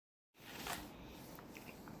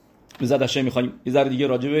بذات میخوایم یه ذره دیگه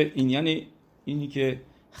راجع به این، یعنی اینی که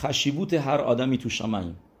خشیبوت هر آدمی تو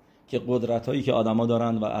شمعیم، که قدرتایی که آدما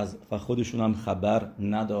دارن و خودشون هم خبر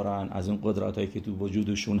ندارن از اون قدرتایی که تو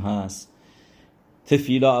وجودشون هست.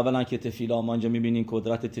 تفیلا، اولا که تفیلا ما اینجا میبینیم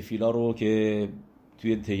قدرت تفیلا رو که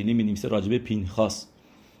توی تهیلی می‌نویسه راجع به پینخاس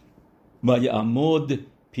و یه عمود،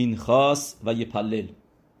 پینخاس و یه پلل،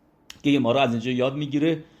 که یه ما رو از اینجا یاد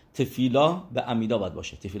میگیره تفیلا به عمیدا باید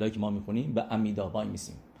باشه. تفیلایی که ما میکنیم به عمیدا وای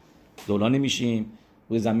میسیم، دولا نمیشیم،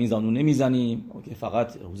 روی زمین زانو نمیزنیم، که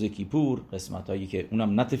فقط روز کیپور قسمتایی که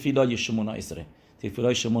اونم نه تفیلای شمونا اسره،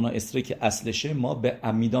 تفیلای شمونا اسره که اصلشه ما به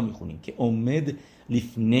عمیدا میخونیم که امد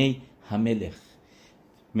لیفنی هملخ،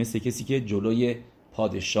 مثل کسی که جلوی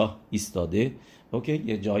پادشاه ایستاده، اوکی،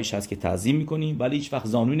 یه جایش هست که تعظیم میکنیم ولی هیچ وقت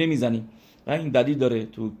زانو نمیزنیم. و این دلیل داره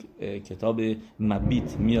تو کتاب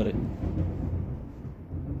مبیت میاره.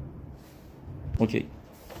 اوکی،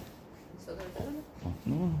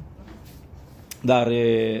 در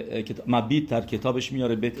مبیت در کتابش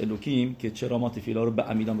میاره بیت الوکیم که چرا ما تفیلا رو به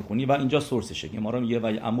عمیدا میخونیم و اینجا سورسشه که ما رو میگه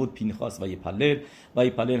و یه عمود، پینخاس و یه پلل، و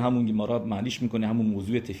یه پلل همون که ما رو معنیش میکنه همون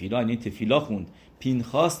موضوع تفیلا، یعنی تفیلا خوند،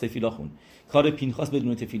 پینخاس تفیلا خوند. کار پینخاس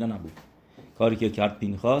بدون تفیلا نبود، کاری که کرد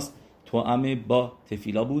پینخاس توأم با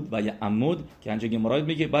تفیلا بود و یه عمود که انجا گمارایت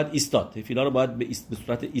میگه بعد ایستاد، تفیلا رو باید به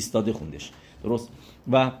صورت ایستاده خوندش، درست؟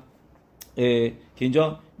 و که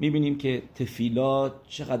اینجا میبینیم که تفیلا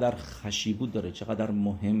چقدر خشیبوت داره، چقدر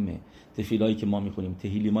مهمه. تفیلایی که ما میخونیم،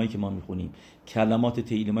 تهیلیمایی که ما میخونیم، کلمات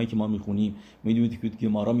تهیلیمایی که ما میخونیم، میدونید که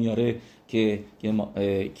گمارا میاره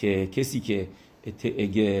که کسی که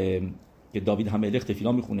داوید هملخ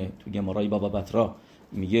تفیلا میخونه تو گمارای بابا بطرا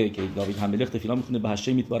میگه که داوید هملخ تفیلا میخونه به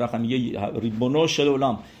هشم میتبارخ، میگه ریبونو شل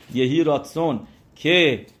عالم یهی راتسون،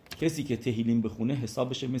 که کسی که تهیلیم بخونه حساب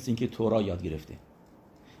بشه مثل اینکه تورا یاد گرفته.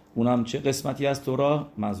 اونم چه قسمتی از تورا؟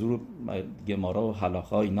 منظور گمارا و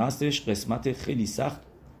هلاخا این هستش، قسمت خیلی سخت،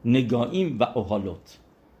 نگایم و اوهالوت،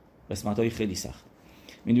 قسمت های خیلی سخت.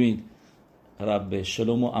 میدونید رب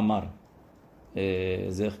شلومو امر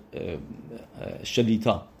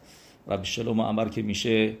شلیتا، رب شلومو امر که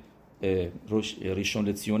میشه ریشون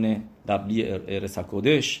لتسیون قبلی ارس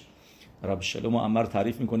هکودش، رب شلومو امر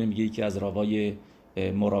تعریف میکنه، میگه یکی از راوای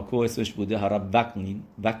موراکو اسمش بوده هرب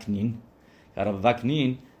وکنین. هرب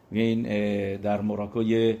وکنین این در موراکو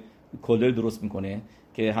یه کلل درست میکنه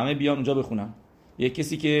که همه بیان اونجا بخونن. یه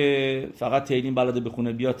کسی که فقط تهیلیم بلده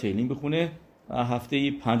بخونه بیا تهیلیم بخونه،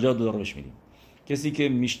 هفته‌ای $50 بهش میدیم. کسی که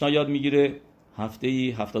میشنا یاد میگیره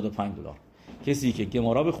هفته‌ای $75. کسی که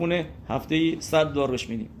گمارا بخونه هفته‌ای $100 بهش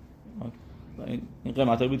میدیم. این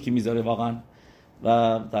قیمتایی بود که میذاره واقعا.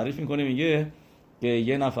 و تعریف میکنه، میگه که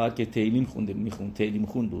یه نفر که تهیلیم تهیلیم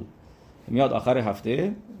خوند بود، میاد آخر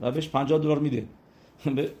هفته و بهش $50 میده.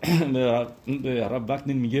 به رب وقت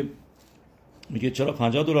میگه چرا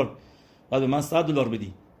 $50 بعد به من $100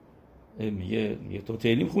 بدی؟ میگه تو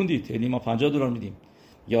تهیلیم خوندی، تهیلیم ما $50 میدیم.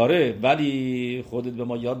 یاره ولی خودت به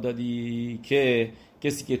ما یاد دادی که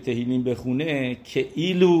کسی که تهیلیم بخونه که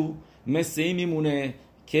ایلو مثل این میمونه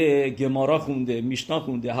که گمارا خونده، میشنا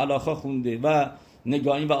خونده، هلاخا خونده و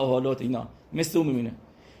نگاهی و احالات اینا، مثل اون میمونه.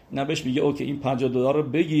 نبش میگه اوکی این $50 رو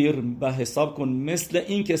بگیر و حساب کن مثل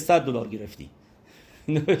این که $100 گرفتی.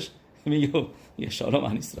 نبش میگه یه شالام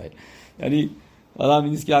عن اسرائیل، یعنی آدم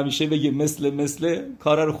نیست که همیشه بگه مثل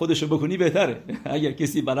کار رو خودشو بکنی بهتره. اگر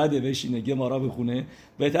کسی بلده بشینه گمارا بخونه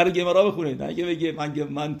بهتره گمارا بخونه، نه که بگه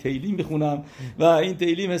من تهیلیم بخونم و این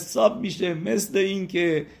تهیلیم حساب میشه مثل این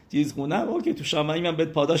که چیز خونم، او که تو شمعی من بهت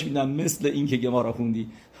پاداش میدم مثل این که گمارا خوندی،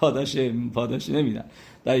 پاداش نمیدن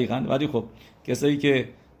دقیقاً. ولی خب کسایی که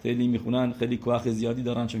تهیلیم میخونن خیلی کوخ زیادی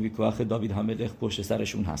دارن، چون که کوخ داوید هملخ پشت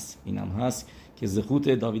سرشون هست. اینم هست که زخوت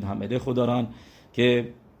داوید هملخ رو دارن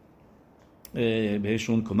که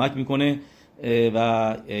بهشون کمک میکنه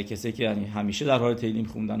و کسی که یعنی همیشه در حال تهیلیم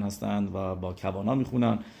خوندن هستند و با کوانا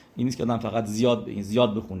میخونن. این نیست که آدم فقط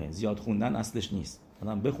زیاد بخونه، زیاد خوندن اصلش نیست،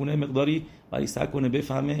 آدم بخونه مقداری ولی سعی کنه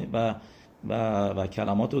بفهمه و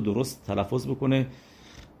کلمات رو درست تلفظ بکنه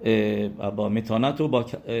و با متانت و با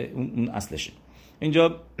اون اصلشه.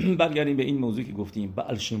 اینجا برگردیم به این موضوع که گفتیم.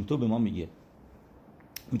 بعل شم طوب به ما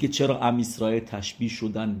میگه چرا ام اسرائیل تشبیه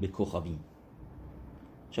شدن به کوخاویم؟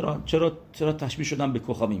 چرا تشبیه شدن به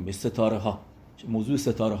کوخاویم، به ستاره ها؟ موضوع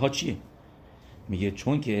ستاره ها چیه؟ میگه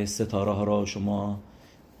چون که ستاره ها را شما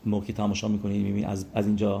موقعی تماشا میکنید میبینید از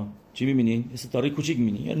اینجا چی میبینید؟ یه ستاره کوچیک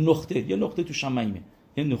میبینید، یه نقطه تو شمعیمه،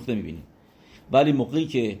 یه نقطه میبینید. ولی موقعی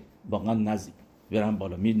که واقعا نزدیک برن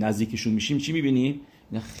بالا نزدیکشون میشیم چی میبینید؟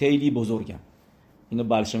 اینا خیلی بزرگن. اینو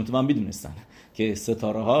بلشم تو من میدونستن که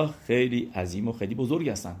ستاره ها خیلی عظیم و خیلی بزرگ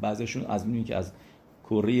هستن. بعضیشون از میبینید که از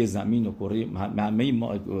کره زمین و کره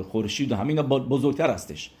همه خورشید و همینا بزرگتر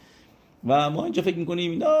هستش. و ما اینجا فکر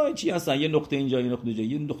میکنیم اینا چی هستن، یه نقطه اینجا، یه نقطه اینجا،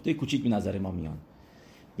 یه نقطه کوچیک به نظر ما میان.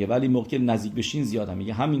 یه ولی موقع نزدیک بشین زیاده.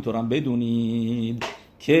 میگه همینطور هم بدونید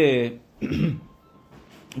که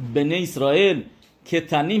بنی اسرائیل که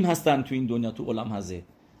تنیم هستن تو این دنیا، تو عالم هزه،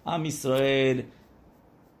 هم اسرائیل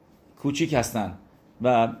کوچیک هستن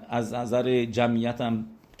و از نظر جمعیت هم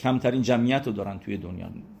کمترین جمعیت رو دارن توی دنیا،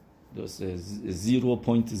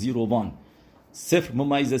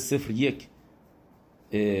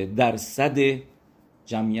 0.01 درصد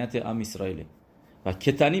جمعیت ام اسرائیل و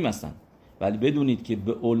کتنیم هستن. ولی بدونید که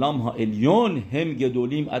به علام ها الیون هم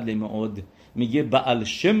گدولیم عدل معاد. میگه بعل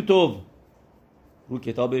شم توو رو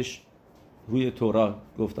کتابش، روی تورا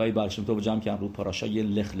گفتای بعل شم توو جمع کردن رو پاراشای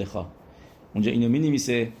لخ لخا، اونجا اینو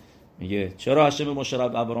مینویسه. میگه چرا هشم به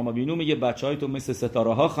مشرب ابرام و بینو، میگه بچهای تو مثل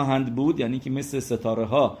ستاره ها خواهند بود، یعنی که مثل ستاره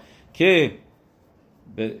ها که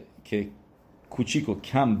کوچیک و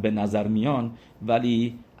کم به نظر میان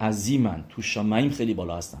ولی عظیمن، تو شمعیم خیلی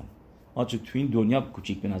بالا هستن. ما تو این دنیا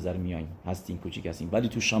کوچیک به نظر میاییم، هستیم کوچیک هستیم، ولی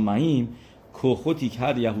تو شمعیم کوخوتی که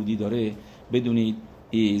هر یهودی داره بدونید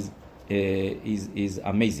is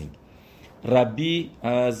amazing. ربی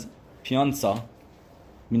از پیانسا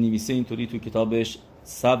می نویسه اینطوری تو کتابش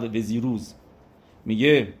سب و زیروز،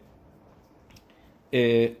 میگه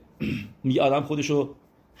آدم خودشو،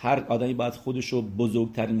 هر آدمی باید خودشو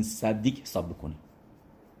بزرگترین صدیق حساب بکنه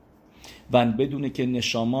و بدونه که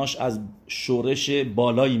نشاماش از شورش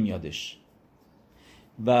بالایی میادش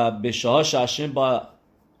و به شاه شاشم با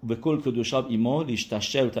به کل کدوشاب ایما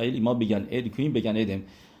لیشتشه و تایل ایما بگن ادکوین بگن ادم.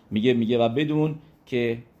 میگه و بدون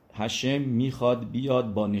که هشم میخواد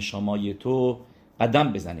بیاد با نشامای تو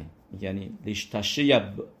قدم بزنه، یعنی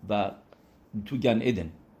لیشتشه و تو گن ادم.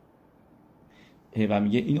 و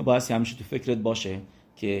میگه اینو باید همیشه تو فکرت باشه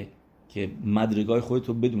که مدرگای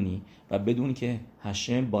خودتو بدونی و بدون که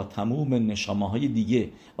هشم با تمام نشامه‌های دیگه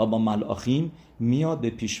و با ملاخیم میاد به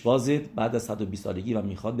پیشوازت بعد از 120 سالگی و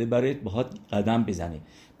میخواد ببرت باهات قدم بزنه.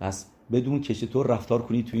 پس بدون که چطور رفتار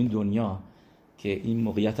کنی تو این دنیا که این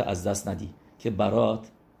موقعیت از دست ندی، که برات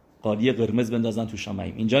قالی قرمز بندازن تو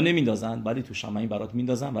شمعیم. اینجا نمیندازن ولی تو شمعیم برات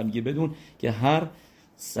میندازن و میگه بدون که هر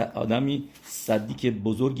آدمی صدیق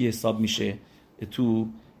بزرگی حساب میشه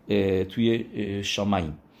توی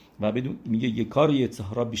شمعیم. و بدون میگه یه کار یه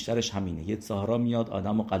سهارا بیشترش همینه، یه سهارا میاد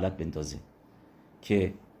آدمو غلط بندازه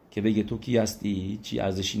که بگه تو کی هستی، چی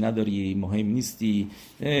ارزشی نداری، مهم نیستی،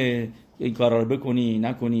 این کارا رو بکنی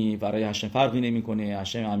نکنی برای هشم فرقی نمیکنه،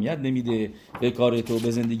 هشم اهمیت نمیده به کار تو،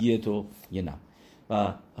 به زندگی تو. یه نه.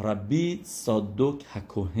 و ربی صادق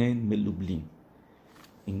هکوهن ملوبلین،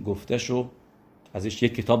 این گفتهشو ازش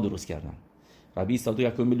یک کتاب درست کردن. ربی صادق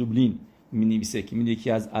هکوهن ملوبلین مینویسه که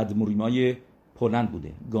یکی از ادموریمای پولند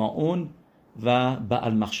بوده، گاون و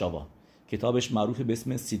بعل مخشوا. کتابش معروف به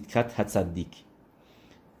اسم سیدکت هتصدیق.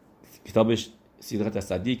 کتابش سیدکت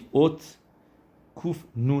هتصدیق اوت کوف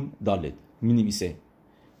نون دالد مینویسه.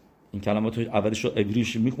 این کلمات رو اولش رو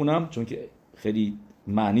عبریش میخونم چون که خیلی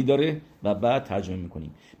معنی داره و بعد ترجمه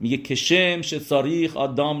میکنیم. میگه کشم شصاریخ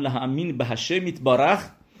آدام لهامین به هشم یتبارخ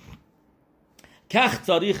کخ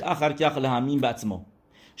تاریخ آخر کخ لهامین بعتمو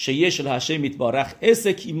شیش لهشم یتبارخ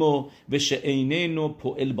اسکیمو و شعینینو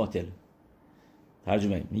پوئل باطل.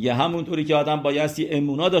 ترجمه میگه همونطوری که آدم بایستی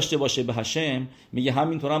امونا داشته باشه به هشم، میگه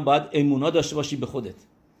همینطور هم باید امونا داشته باشی به خودت.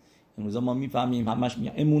 امروزا ما میفهمیم همش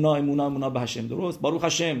میگن امونا به هشم. درست، باروخ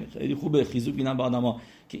هشم خیلی خوبه، خیزو بینن به آدما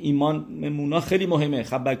که ایمان امونا خیلی مهمه.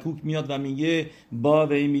 خبکوک میاد و میگه با و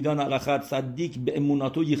میدان الاخر صدیق به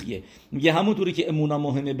اموناتو یخیه. میگه همونطوری که امونا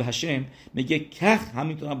مهمه به هشم، میگه کخ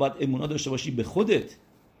همینطور هم باید امونا داشته باشی به خودت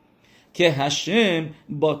که هشم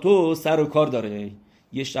با تو سر و کار داره.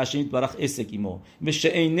 یه شاشینیت برخ اسکیمو و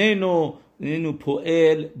شعینینو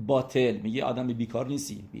پوئل باطل. میگه آدم بیکار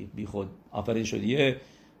نیستی، بی خود آفریده شدی،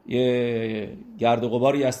 یه گرد و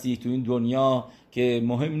غباری هستی تو این دنیا که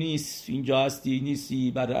مهم نیست اینجا هستی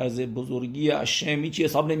نیستی، بر عرض بزرگی هشم هیچی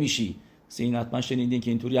حساب نمیشی. این حتما شنیدین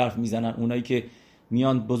که اینطوری حرف میزنن اونایی که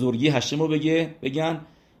میان بزرگی هشم رو بگن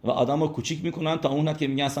و آدمو کوچیک میکنن تا اونها که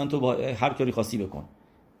میگن اصلا تو با هر کاری خاصی بکن.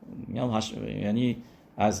 یعنی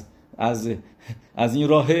از این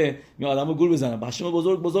راهه می آدمو گول بزنن، هشم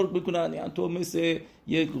بزرگ بکنن. یعنی تو مثل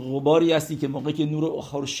یک غباری هستی که موقعی که نور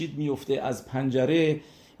خورشید میفته از پنجره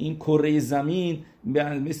این کره زمین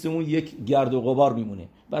مثل اون یک گرد و غبار میمونه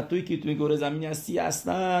و توی که توی کره زمین هستی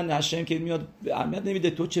اصلا هشم که میاد اهمیت نمیده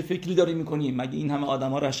تو چه فکری داری میکنی. مگه این همه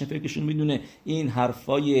آدما رو هشم فکرشون میدونه؟ این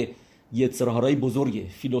حرفای یتسرهارای بزرگه،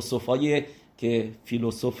 فیلسوفای که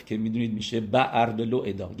فیلسوف که میدونید میشه بعر بلو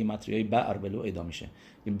ادا، گیماتریای بعر بلو ادا میشه،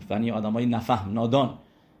 یعنی آدمای نفهم نادان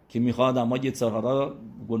که میخواد آدم‌ها یتسرها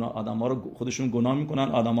آدم‌ها رو خودشون گناه میکنن،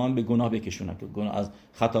 آدم‌ها هم به گناه بکشونن که گناه از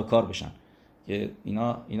خطاکار بشن. که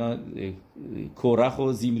اینا کورخ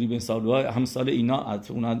و زیمری بن سالوها همسال اینا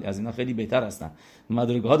از اینا خیلی بهتر هستن،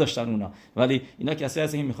 مدرک‌ها داشتن اونا، ولی اینا کسی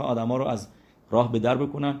هستن که میخواد آدم‌ها رو از راه به در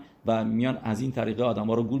بکنن و میان از این طریقه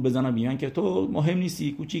آدم‌ها رو گول بزنن، میان که تو مهم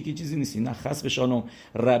نیستی، کوچیکی چیزی نیستی. نه، خس بشانم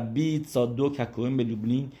ربی صادق ککویم به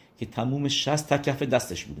لوبلین که تموم 60 تا کف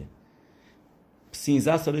دستش بوده،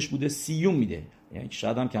 13 سالش بوده، سیوم میده، یعنی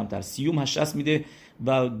شاید هم کمتر، سیوم 60 میده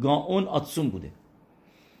و گاون آتسون بوده.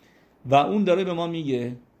 و اون داره به ما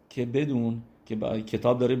میگه که بدون که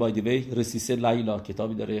کتاب داره بایدوی رسیسه لیلا،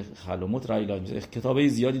 کتابی داره خلومت لیلا، کتابای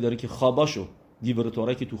زیادی داره که خواباشو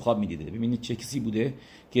دیورتوره که تو خواب میدیده. ببینید چه کسی بوده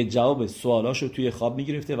که جواب سوالاشو توی خواب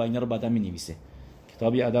میگرفته و اینا رو بعدا مینویسه.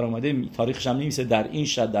 کتابی ادر اومده تاریخش هم نمیسه، در این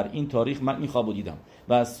شب در این تاریخ من این خوابو دیدم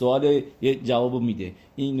و از سوال یه جوابو میده،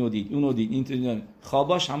 اینو دید اونو دید، این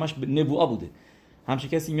خواباش همش نبوءا بوده. همش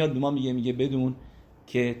کسی میاد به ما میگه بدون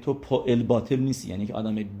که تو پائل باطل نیستی، یعنی که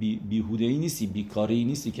آدم بیهوده‌ای نیستی، بیکاری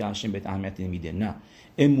نیستی که هاشم بهت اهمیت نمیده. نه،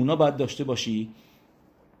 امونا باید داشته باشی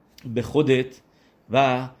به خودت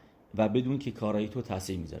و بدون که کارایی تو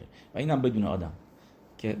تاثیر میذاره. و اینم بدون آدم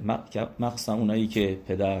که مخصوصا اونایی که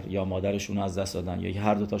پدر یا مادرشون از دست دادن یا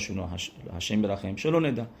هر دو تاشون رو هاشم برخیم شلو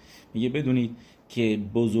ندن، میگه بدونید که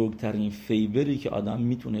بزرگترین فیوری که آدم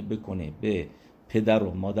میتونه بکنه به پدر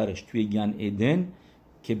و مادرش توی گن ادن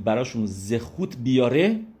که براشون زخوت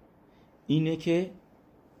بیاره اینه که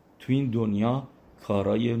تو این دنیا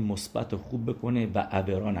کارای مثبت خوب بکنه و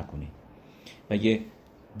عبرا نکنه. و یه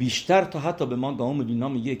بیشتر تا حتی به ما گام مدینا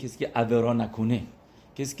میگه کسی که عبرا نکنه،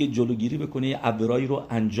 کسی که جلوگیری بکنه یه عبرایی رو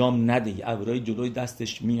انجام نده، یه عبرایی جلوی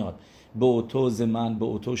دستش میاد به اوتو زمن، به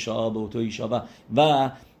اوتو شا، به اوتو ایشا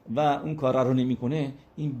و اون کارا رو نمیکنه،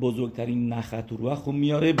 این بزرگترین نخت روح خود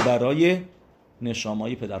میاره برای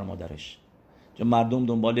نشامای پدر و مادرش. چون مردم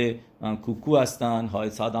دنبال کوکو هستن، های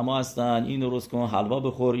سادما هستن، اینو درست کن، حلوا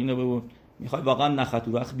بخور، اینو بگو. میخوای واقعا نخت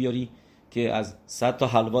روح بیاری که از 100 تا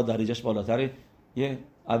حلوا درجهش بالاتره، یه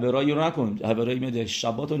عبرایی رو نکن، عبرایی میده،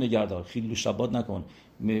 شبات رو نگهدار، خیلی شبات نکن،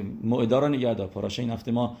 موعدا رو نگهدار. پاراشه این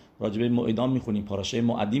هفته ما راجبه موعدا میخونیم، پاراشه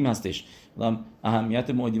موعدیم هستش. اهمیت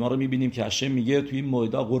موعدیما رو میبینیم که هاشم میگه توی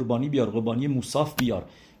موعدا قربانی بیار، قربانی موصاف بیار،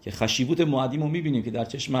 که خشیبوت موعدیم رو میبینیم که در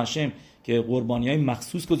چشم هاشم که قربانیای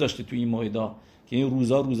مخصوص گذاشته توی این موعدا، که این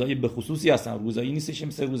روزای به خصوصی هستن، روزایی نیستش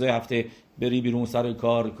مثل روزای هفته بری بیرون سر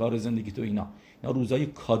کار زندگی تو، اینا روزای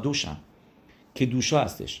کادوشن که دوشا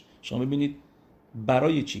هستش. شما ببینید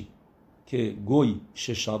برای چی که گوی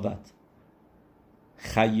ششاوت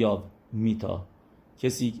خیاب میتا،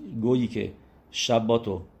 کسی گویی که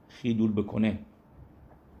شباتو خیدول بکنه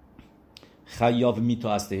خیاب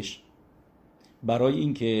میتا هستش، برای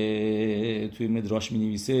این که توی مدراش می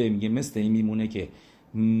نویسه میگه مثل این میمونه که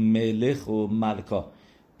ملک و ملکا،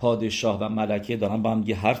 پادشاه و ملکه دارن با هم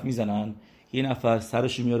یه حرف میزنن، یه نفر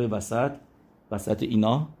سرشو میاره وسط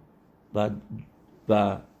اینا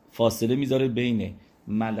و فاصله میذاره بین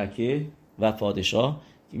ملکه و پادشاه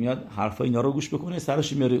که میاد حرفا اینا رو گوش بکنه،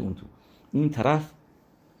 سرش میاره اون تو. این طرف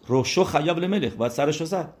روشو خیاب لملک باید سرشو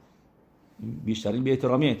زد، بیشترین به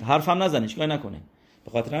احترامیه، حرف هم نزنه، چیکار نکنه.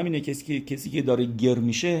 به خاطر همینه کسی که داره گر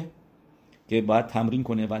میشه که باید تمرین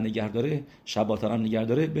کنه و نگهداره، شبات هم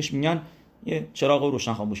نگهداره، بهش میگن یه چراغ رو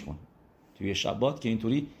روشن خاموش کن توی شبات که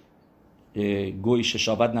اینطوری گوی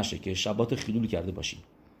ششابت نشه، که شبات خیلول کرده باشی.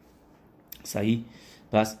 صحیح؟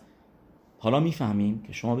 پس حالا میفهمیم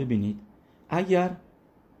که شما ببینید اگر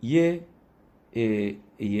یه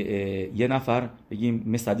نفر بگیم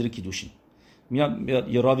مصدر کیدوشی میاد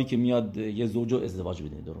یه راوی که میاد یه زوجو ازدواج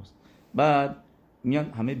بده، درست، بعد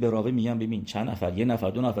میان همه به راوی میگن ببین چند نفر، یه نفر،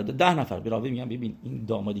 2 نفر، 10 نفر، به راوی میگن ببین این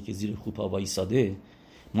دامادی که زیر خوپا وایساده،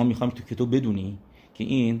 ما میخوایم تو بدونی که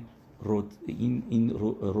این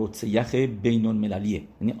روتسیخ بین‌المللیه،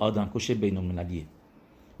 یعنی آدمکش بین‌المللیه،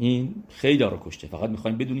 این خیلی رو کشته، فقط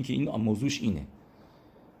میخوایم بدونی که این موضوعش اینه.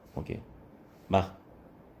 اوکی،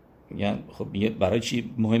 یعنی خب برای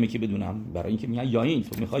چی مهمه که بدونم؟ برای اینکه میگن یاین،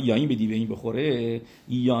 تو میخوای یاین بدی به این بخوره،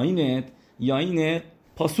 یاین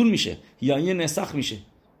پاسول میشه، یاین نسخ میشه،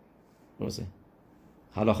 درسته؟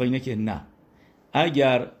 حالا اینه که نه،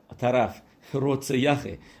 اگر طرف روتسیخ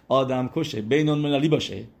آدم کشه بین‌المللی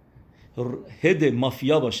باشه، هد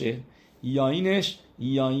مافیا باشه، یاینش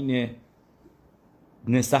یاین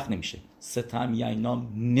نسخ نمیشه، ستم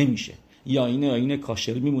یاینام نمیشه، یاین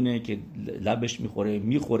کاشر میمونه که لبش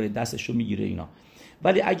میخوره دستشو میگیره اینا.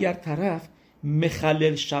 ولی اگر طرف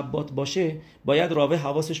مخلل شبات باشه، باید راوی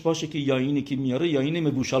حواسش باشه که یاینی که میاره یاین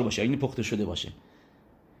مبوشال باشه، یاین پخته شده باشه.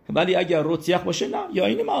 ولی اگر روتیخ باشه، نه،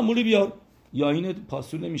 یاین معمولی بیار، یاین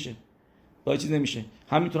پاسول نمیشه. با چیز نمیشه.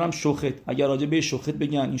 همینطور هم شوخت، اگر راجع به شوخت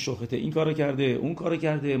بگن این شوخته این کارو کرده اون کارو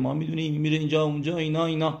کرده، ما میدونیم میره اینجا اونجا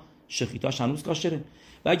اینا شخیتاش هنوز کاشره.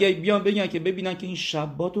 و اگه بیان بگن که ببینن که این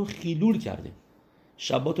شباتو خیلول کرده،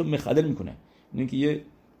 شباتو مخدل میکنه، اینه که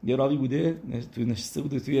یه راوی بوده تو نشسته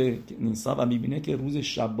بوده توی نیسا و میبینه که روز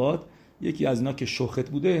شبات یکی از اینا که شوخت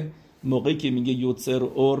بوده موقعی که میگه یوتسر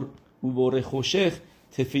اور اوبور خوشخ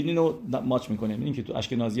تفیلین رو ماچ میکنه. میبینیم که تو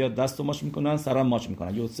اشکنازی‌ها دست رو ماچ میکنن، سرم ماچ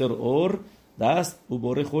میکنن. یوتسر اور دست،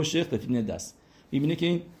 اوبور خوشخ تفیلین دست. میبینه که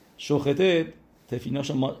این شوخته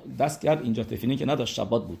تفیلیناشو دست کرد، اینجا تفیلین که نداشت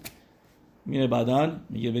شبات بود. میره بعدن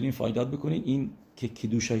میگه بریم فایدات بکنین، این که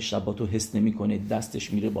کیدوشای شباتو حس نمیکنه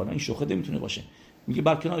دستش میره بالا، این شوخته میتونه باشه. میگه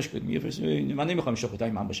برکنارش کنید، میگه من نمیخوام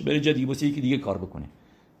شوخته من باشه، بره جا دیگه واسه یکی دیگه کار بکنه.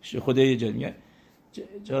 شوخته یه جا میگه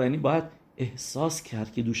یعنی باید احساس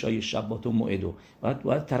کرد که دوشای شبات و موعدو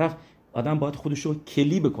باید طرف آدم باید خودشو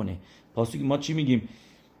کلی بکنه. پاسو ما چی میگیم؟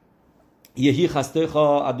 یهی خسته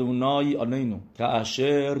خا ادونای آلینو که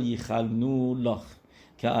اشر یخلنو لاخ،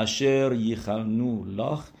 که اشر یخلنو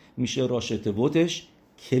لاخ میشه راشته وتش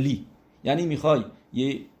کلی. یعنی میخوای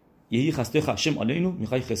یهی خسته خشم آلینو،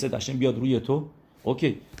 میخوای خسد هشم بیاد روی تو،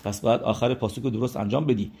 اوکی، پس باید آخر پاسو درست انجام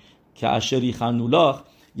بدی. که اشر یخلنو لاخ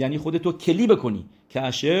یعنی خودتو کلی بکنی، که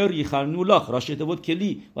اشر یخلنو لاخ راشته بود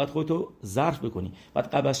کلی، باید خودتو ظرف بکنی، باید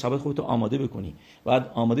قبل از شبات خودتو آماده بکنی، باید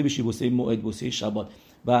آماده بشی واسه موعد واسه شبات،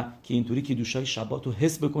 و که اینطوری که دوشای شباتو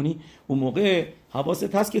حس بکنی. اون موقع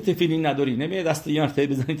حواست هست که تفیلین نداری، نمیاد دست یه مرتبه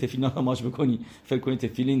بزنی تفیلینا رو ماچ بکنی فکر کنی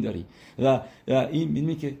تفیلین داری. و این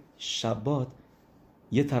میدونی که شبات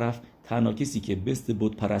یه طرف تنها کسی که بست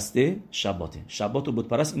بت پرسته شباته، شباتو بت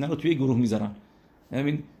پرست اینا رو توی گروه میذارن.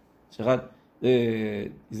 ببین چقدر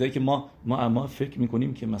چیزایی که ما فکر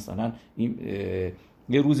میکنیم که مثلا این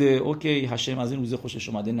یه روز اوکی هشم از این روز خوشش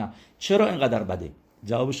اومده، نه، چرا اینقدر بده؟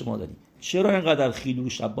 جواب شما دادیم. چرا اینقدر خیلول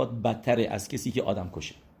شبات بدتره از کسی که آدم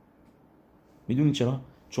کشه؟ میدونید چرا؟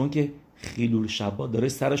 چون که خیلول شبات داره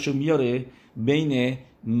سرشو میاره بین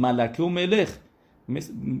ملکه و ملخ،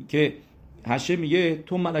 که هشم میگه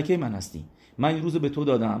تو ملکه من هستی، من یه روز به تو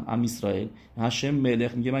دادم ام اسرائیل. هشم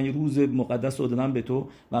ملخ میگه من یه روز مقدس رو دادم به تو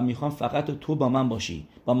و میخوام فقط تو با من باشی،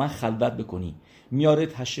 با من خلوت بکنی. میاره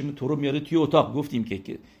هشم تو رو میاره توی اتاق، گفتیم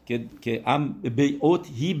که ام بیعت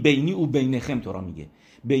هی بینی و بینخم، تو را میگه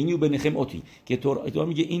بینی و بینخم اوتی، که تو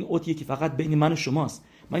میگه این اوتیه که فقط بین من و شماست،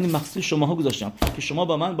 من این مقصد شماها گذاشتم که شما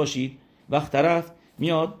با من باشید. وقت طرف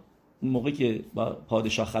میاد موقعی که با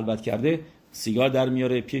پادشاه خلوت کرده سیگار در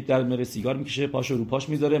میاره، پیپ در میاره، سیگار میکشه، پاشو رو پاش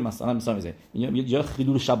میذاره، مثلا میذاره یه جا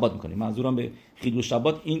خیلول شبات میکنه. منظورم به خیلول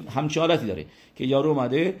شبات این همچین حالتی داره که یارو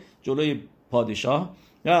اومده جلوی پادشاه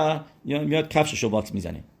یا میاد کفششو واکس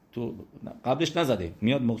میزنه، تو قبلش نزده،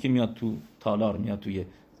 میاد موقعی میاد تو تالار، میاد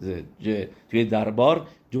توی دربار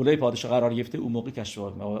جلوی پادشاه قرار گرفته، اون موقع کفش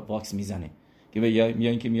واکس میزنه که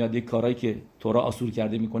میاد که میاد یک کارایی که تورا آسور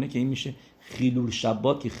کرده میکنه، که این میشه خیلول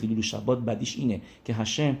شبات. که خیلول شبات بدیش اینه که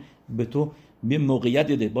هشم به تو به موقعیت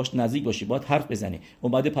داده باش نزدیک باشی، باید حرف بزنی،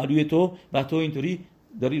 اومده پلوی تو و تو اینطوری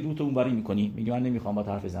داری رو تو اونوری میکنی، میگی من نمیخوام با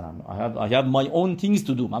حرف بزنم، I have my own things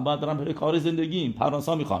to do، من باید برم برای کار زندگیم،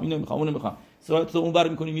 پرنسا میخوام، اینو میخوام اونو میخوام، سرعت تو اونور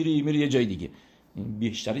میکنی میری یه جای دیگه.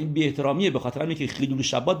 بیشتر این بی احترامیه، به خاطر اینکه خیلول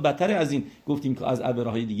شبات بدتره از این، گفتیم که از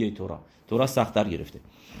عبارهای دیگه تورا سخت‌تر گرفته.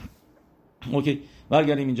 اوکی،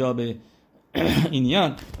 برگردیم اینجا به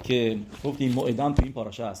اینیان که گفتیم موعدان تو این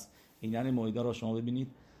پاراشه است. اینیان موعدا رو شما ببینید،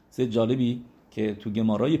 چه جالبی که تو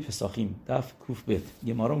گمارای پساخیم دف کوف بت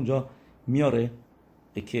گمارا اونجا میاره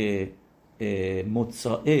که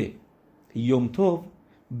متصائه یوم توب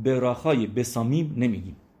براخای بسامیم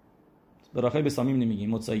نمیگیم، براخای بسامیم نمیگیم،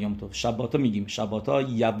 متصائه یوم توب شباتا میگیم، شباتا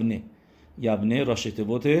یبنه راشته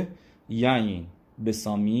بوته یعین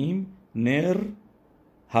بسامیم نر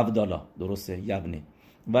هفدالا، درسته یبنه،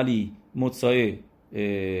 ولی متصائه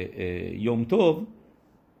یوم توب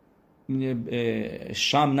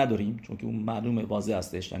شام نداریم چون که اون معلومه واضح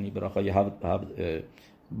هستش، یعنی براخای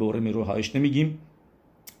بوره میروهایش نمیگیم.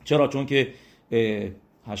 چرا؟ چون که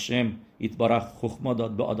هشم ایتبارخ خخما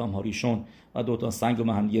داد به آدم هاریشون و دوتا سنگ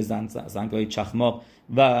و هم زنگای چخماق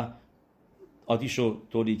و آتیشو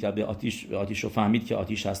تولید کرد، به آتیشو فهمید که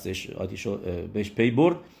آتیش هستش، آتیشو بهش پی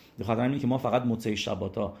برد. به خاطر اینه که ما فقط متصای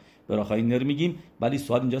شباتا براخای نر میگیم، ولی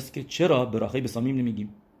سوال اینجاست که چرا براخای بسامیم نمیگیم؟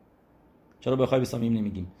 چرا براخای بسامیم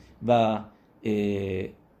نمیگیم؟ و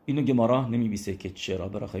اینو گمارا نمیویسه که چرا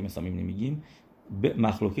براخای بسامیم نمیگیم.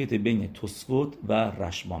 مخلوقیت بین توسفوت و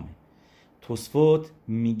رشمامه. توسفوت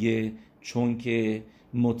میگه چون که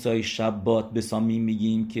متصای شبات بسامیم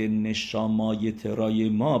میگیم که نشامای ترای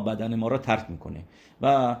ما بدن ما را ترک میکنه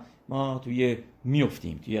و ما توی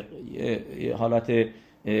میافتیم توی حالت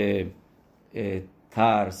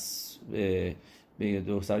ترس، به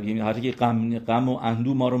دو سر هر که غم و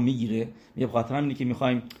اندو ما رو میگیره، میگه بخاطر همینه که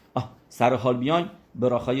میخوایم سر حال بیایم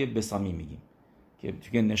براخای بسامی میگیم که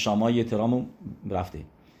توی نشامای احترام رفته.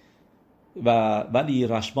 ولی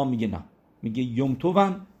رشبام میگه نه، میگه یوم تو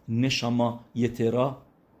هم نشاما یترا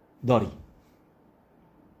داری.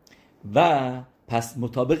 و پس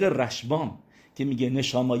مطابق رشبام که میگه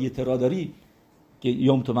نشاما یترا داری، که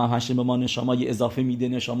یوم تو هم هشم به ما نشامای اضافه میده،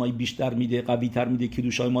 نشامای بیشتر میده، قوی تر میده،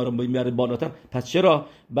 کدوشای ما رو میبره بالاتر، پس چرا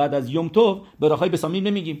بعد از یوم تو براخای بسامیم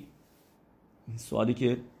نمیگیم؟ این سوالی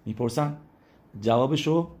که میپرسن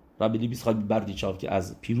جوابشو ربی بیسخای بردیچاو که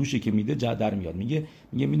از پیروشی که میده در میاد. میگه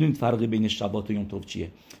میدونید فرق بین شبات و یوم توف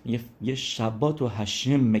چیه؟ میگه یه شبات و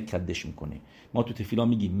هشم مکدش میکنه. ما تو تفیلا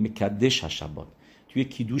میگیم مکدش هشبات، توی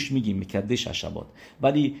کیدوش میگیم مکدش هشبات،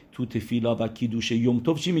 ولی تو تفیلا و کیدوش یوم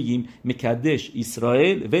توف چی میگیم؟ مکدش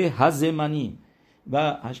اسرائیل و هزمنیم.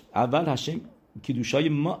 و اول هشم کیدوشای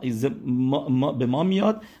ما به ما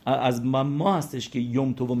میاد، از ما هستش که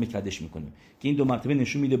یوم توف مکدش میکنیم، که این دو مرتبه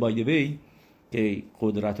نشون میده بایدوی که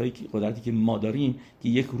قدرتی که ما داریم که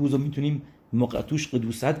یک روز رو میتونیم توش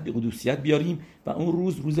قدوسیت بیاریم و اون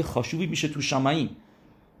روز خاشوبی میشه تو شمعیم.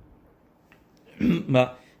 و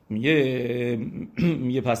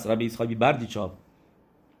میگه پس ربی یسحاقی بردیچاو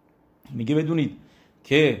میگه بدونید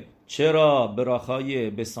که چرا براخای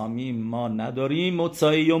بسامیم ما نداریم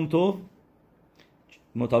متصای یوم تو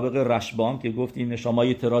مطابق رشبام که گفتیم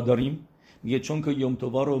نشامای ترا داریم. میگه چون که یوم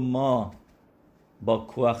توبا رو ما با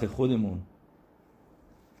کوخ خودمون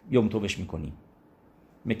یوم توبش میکنیم،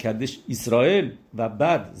 مکدش اسرائیل و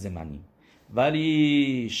بعد زمنی،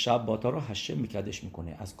 ولی شباتا رو هشم مکدش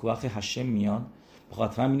میکنه، از کوخ هشم میاد.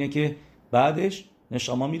 بخاطر همینه که بعدش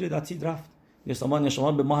نشاما میره دستید رفت،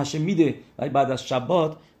 نشاما به ما هشم میده، ولی بعد از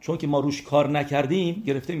شبات چون که ما روش کار نکردیم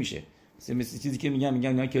گرفته میشه. مثل چیزی که میگن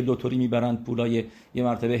اینا که لوتوری میبرن پولای یه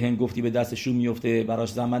مرتبه هنگفتی به دستشون میفته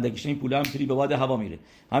براش زحمت نکشن، این پولا همینطوری به باد هوا میره.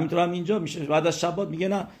 همینطور هم اینجا میشه بعد از شبات میگه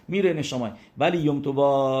نه میره نشامای، ولی یوم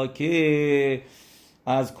توبا که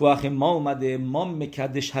از کوخ ما اومده ما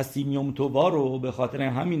مکدش هستیم یوم توبا رو، به خاطر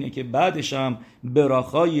همینه که بعدش هم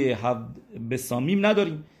براخای بسامیم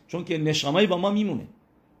نداریم، چون که نشامای با ما میمونه،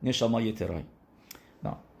 نشامای ترای.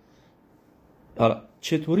 حالا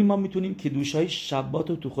چطوری ما میتونیم که دوشای شبات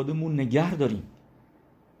رو تو خودمون نگه داریم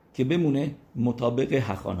که بمونه مطابق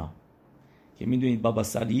حخانا؟ که میدونید بابا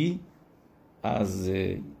سلی از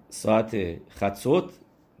ساعت خدسوت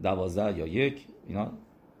 12 یا 1 اینا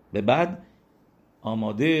به بعد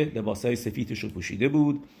آماده لباسای سفیدش رو پوشیده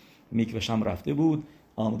بود، میکوش هم رفته بود،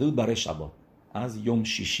 آماده بود برای شبات از یوم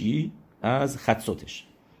شیشی از خدسوتش.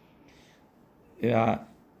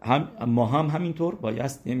 ما هم همینطور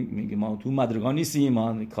بایست، میگه ما تو مدرگان نیستیم،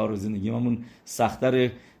 ما کار و زندگیمون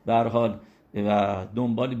سخت‌تره به هر حال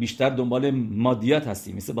و بیشتر دنبال مادیات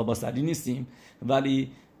هستیم، مثل بابا سلی نیستیم،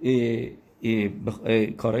 ولی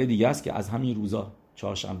کارهای دیگه است که از همین روزا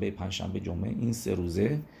چهارشنبه، پنجشنبه، جمعه، این 3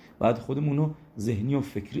 روزه بعد خودمون رو ذهنی و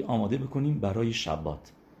فکری آماده بکنیم برای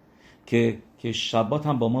شبات، که شبات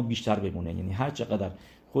هم با ما بیشتر بمونه. یعنی هر چقدر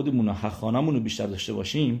خودمون و حخانمون رو بیشتر داشته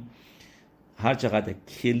باشیم، هر چقدر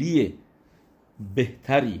کلی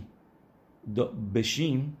بهتری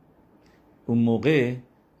بشیم، اون موقع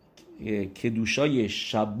که دوشای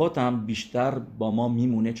شبات هم بیشتر با ما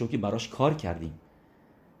میمونه، چون که براش کار کردیم.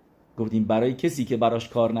 گفتیم برای کسی که براش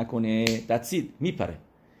کار نکنه دستید میپره،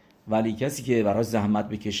 ولی کسی که براش زحمت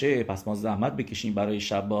بکشه، پس ما زحمت بکشیم برای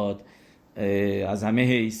شبات از همه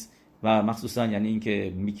حیث، و مخصوصا یعنی این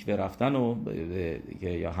که میکوه رفتن و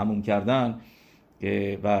یا هموم کردن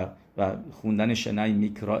و خوندن شنای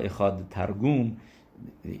میکرا اخاد ترگوم،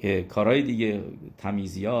 کارهای دیگه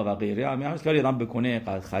تمیزیا و غیره، هر کاری آدم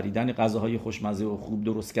بکنه، خریدن غذاهای خوشمزه و خوب،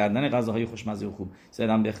 درست کردن غذاهای خوشمزه و خوب،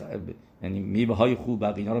 یعنی میوه‌های خوب و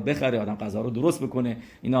اینا رو بخره، آدم غذا رو درست بکنه،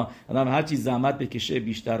 اینا آدم هر چیز زحمت بکشه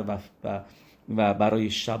بیشتر و برای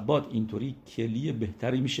شبات اینطوری کلی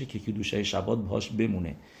بهتری میشه که کدوشای شبات باهاش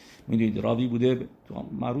بمونه. میدونید راوی بوده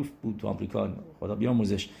معروف بود تو آمریکا، خدا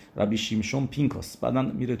بیامرزش، ربی شیمشون پینکاس،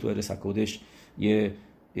 بعدن میره تو ارس کودش یه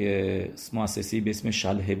مؤسسه‌ای به اسم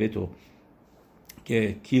شلهبتو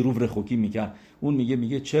که کیروو رخوکی میگه، اون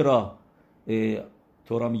میگه چرا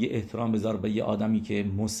تورا میگه احترام بذار به یه آدمی که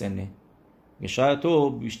مسنه. شاید تو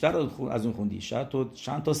بیشتر از اون خوندی، شاید تو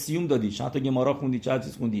چند تا سیوم دادی، چند تا گمارا خوندی، چند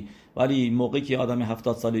چیز خوندی، ولی موقعی که آدم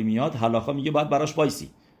 70 ساله میاد هلاخا میگه باید براش وایسی.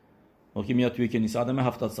 موقعی میاد توی کنیسه آدم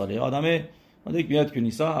 70 ساله، آدم میاد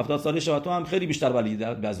کنیسه 70 ساله شو، تو هم خیلی بیشتر ولی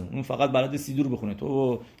از اون فقط بلد سیدور بخونه،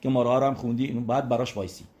 تو که مارا رو هم خوندی، اون بعد براش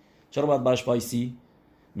وایسی. چرا باید براش وایسی؟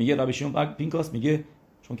 میگه ربی شیمون پینکاس میگه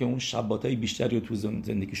چون که اون شباتای بیشتری رو تو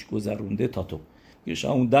زندگیش گذرونده تا تو. که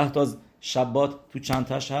اون 10 تا شبات تو چند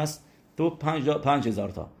تاش هست؟ تو 5000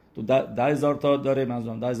 تا، تو 10000 تا داره،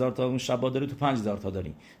 منظورم 10000 تا اون شبات داره، تو 5000 تا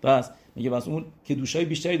داری. بس میگه بس اون که دوشای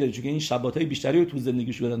بیشتری داره، چون این شباتای بیشتری رو تو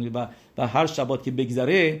زندگیش دادن و هر شبات که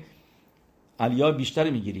بگذره علیا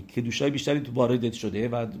بیشتری میگیری، که دوشای بیشتری تو واردت شده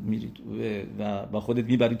و میری و خودت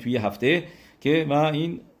میبری توی یه هفته که و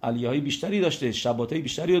این علیهای بیشتری داشته، شباتای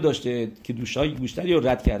بیشتری رو داشته که دوشای بیشتری رو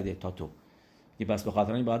رد کرده تا تو. که پس به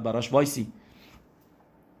خاطر این باید براش وایسی.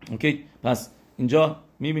 اوکی، پس اینجا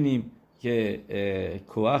میبینیم که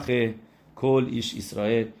کوخ کل ایش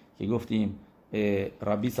اسرائیل که گفتیم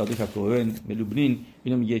ربی صادق کوهن ملوبنین،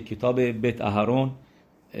 اینو میگه کتاب بیت اهرون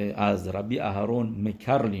از ربی اهرون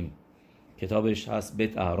مکرلین، کتابش هست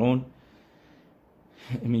بیت اهرون.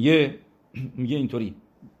 میگه اینطوری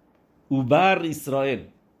او بر اسرائیل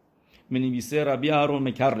منویسه ربی اهرون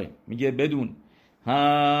مکرلین، میگه بدون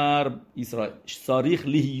هر اسرائیل صاریخ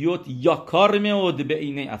لیهیوت یا کار میود به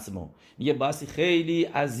اینه اسمو، میگه باسی خیلی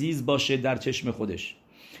عزیز باشه در چشم خودش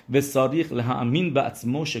و صاریخ لهامین به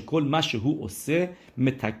اسمو شکل مشهو اسه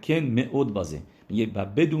متکن میود بازه، میگه و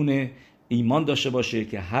بدون ایمان داشته باشه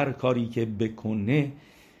که هر کاری که بکنه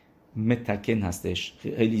متکن هستش،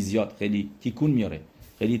 خیلی زیاد، خیلی تیکون میاره،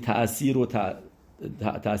 خیلی تأثیر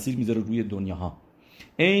میذاره روی دنیاها.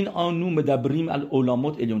 این آنو مدبریم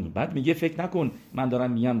العلامات الیون. بعد میگه فکر نکن من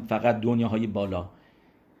دارم میگم فقط دنیاهای بالا،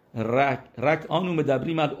 رک آنو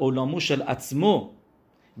مدبریم العلاموش الاتسمو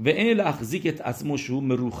و این لحظیکت اتسموشو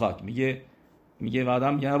مروخات، میگه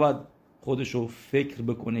آدم یعنی باید خودشو فکر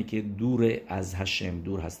بکنه که دور از هشم،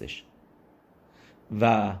 دور هستش.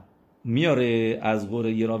 و میاره از قول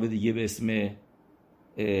یه راوی دیگه به اسم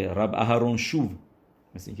رب اهرون شوب،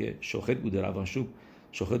 مثل اینکه شوخت بوده روان شوب،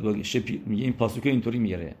 شوخت میگه این پاسوکه اینطوری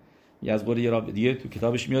میاره، یه از قول یه راوی دیگه تو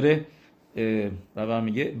کتابش میاره روان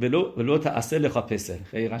میگه ولو تأسه لخا پسر،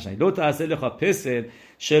 خیلی قشنگ، لو تأسه لخا پسر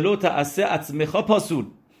شلو تأسه اتمخا پاسول،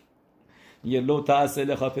 یه لو تأسه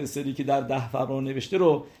لخا پسری که در 10 فرمان نوشته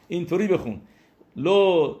رو اینطوری بخون،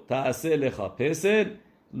 لو تأسه لخا پسر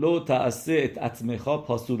لو تأسه اتمخا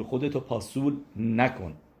پاسول، خودتو پاسول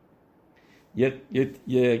نکن.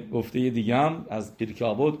 یه گفته دیگه هم از پیرکی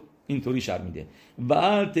آبود اینطوری شرح میده و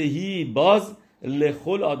التهی باز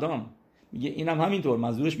لخل آدم، میگه اینم همینطور،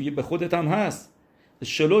 منظورش میگه به خودت هم هست،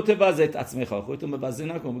 شلوت وزت اتمخا، خودتو به وزه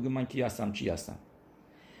نکن، میگه من کی هستم چی هستم.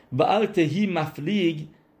 و التهی مفلیگ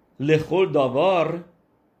لخل داوار،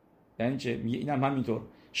 یعنی چه؟ میگه اینم همینطور،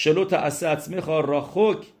 شلوت اتمخا را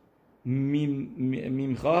خوک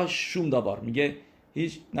میمخواه شوم داوار، میگه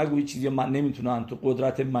هیچ نگو هیچ چیزی من نمیتونم، تو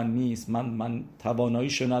قدرت من نیست، من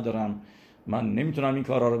تواناییشو ندارم، من نمیتونم این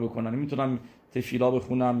کارا رو بکنم، نمیتونم تفیلا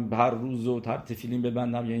بخونم هر روز و هر تفیلین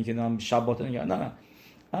ببندم، یا اینکه نام شبات نه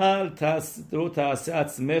ال تاسع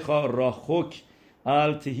اتمخا را خوک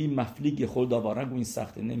التهی مفلیگ خود داوار، نگو این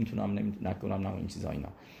سخته، نمیتونم نکنم، نه این چیزا اینا.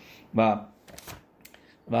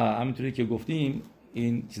 و همینطوری که گفتیم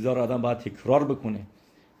این چیزا رو آدم باید تکرار بکنه.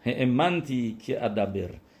 همانتی که ادبر،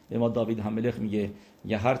 ما داوید همملخ میگه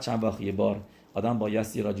یه هر چند وقت یه بار آدم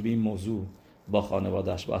بایستی راجع به این موضوع با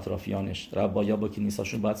خانواده‌اش، با اطرافیانش، ربایا با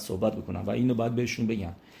کنیساشون باید صحبت بکنن و اینو باید بهشون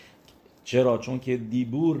بگن. چرا؟ چون که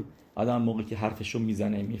دیبور آدم موقعی که حرفشو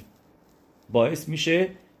میزنه باعث میشه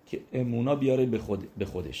که امونا بیاره به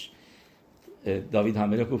خودش. داوید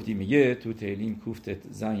همملخ گفتی میگه تو تهیلیم کوفتت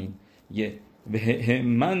زین یه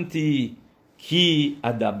همانتی کی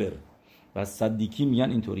ادبر، و صدیقی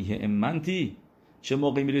میگن اینطوری همانتی چه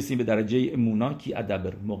موقعی میرسیم به درجه امونا کی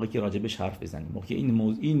ادبر، موقعی که راجبش حرف بزنیم، موقعی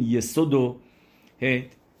این یسودو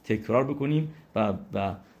تکرار بکنیم و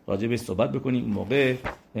راجبش صحبت بکنیم، موقع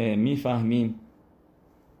میفهمیم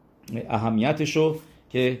اهمیتشو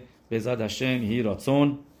که به ذات هشم هی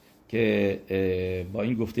راتون که با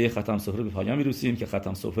این گفته ختم سفر به پایان میرسیم که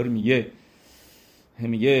ختم سفر میگه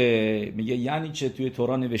یعنی چه توی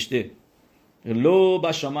تورا نوشته لو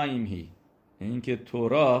بشمایم هی، این که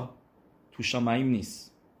تورا تو شمایم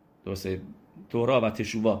نیست، درسته؟ تورا و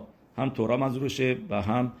تشووا، هم تورا منظورشه و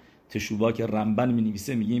هم تشووا که رمبن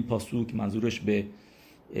می‌نویسه میگه این پاسوک منظورش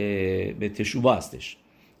به تشووا هستش،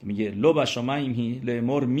 میگه لو بشمایم هی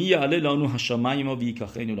لمر میاله لانو هشمایم و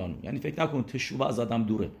ویکاخین لانو، یعنی فکر نکن تشووا از آدم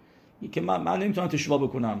دوره، که من نمیتونم تشووا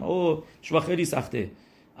بکنم، تشووا خیلی سخته،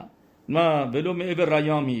 ما ولو معبر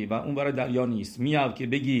ریامی و اون برای دریا نیست، میاو که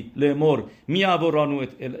بگی لمر میاو رانو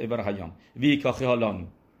ابر حیام وی کاخی هالانو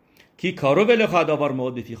کی کارو ول خداوار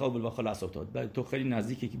مود بفیخا و بالخال اساتاد، تو خیلی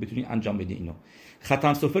نزدیکی که بتونی انجام بدی اینو.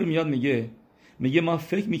 ختم سفر میاد میگه ما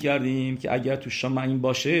فکر میکردیم که اگر تو شمایم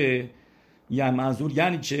باشه، یا منظور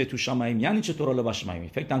یعنی چه تو شمایم، یعنی چه تورا لباش شمایم،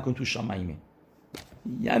 فکر نکن تو شمایمه،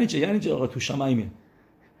 یعنی چه آقا تو شمایمه،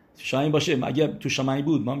 شامعی باشه، اگه تو شامعی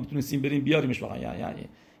بود ما میتونستیم بریم بیاریمش واقعا.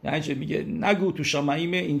 یعنی چه میگه؟ نگو تو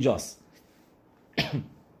شامعیم اینجاست.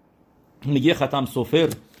 میگه ختم سفر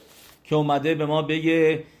که اومده به ما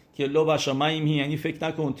بگه که لو بشامعیم، یعنی فکر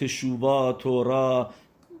نکن تشووا، تورا،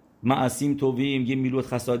 معصیم، تویم، یه میلوت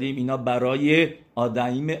خسادیم، اینا برای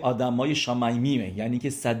آدمای شامعیمیمه، یعنی که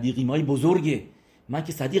صدیقیمای بزرگه. من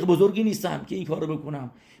که صدیق بزرگی نیستم که این کارو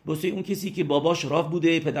بکنم. واسه اون کسی که باباش راو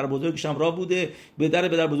بوده، پدر بزرگش هم راو بوده،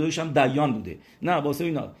 پدر بزرگش هم دیان بوده. نه واسه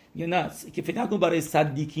اینا نه، که فکر نکن برای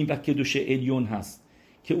صدیقین و کدوش الیون هست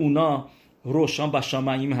که اونا روشان و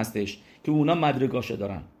شامعیم هستش که اونا مدرگاشو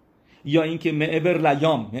دارن. یا اینکه معبر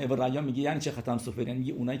لیام میگه یعنی چه ختم سفر؟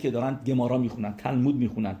 یعنی اونایی که دارن گمارا میخونن، تلمود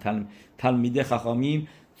میخونن، تلمیده خخامیم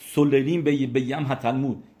سللیم به یم ها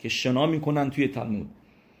تلمود، که شنا میکنن توی تلمود.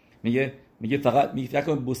 میگه فقط میگه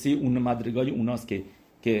که بوسی اون مدرگای اوناست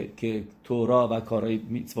که تورا و کارهای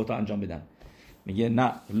میتوات انجام بدن. میگه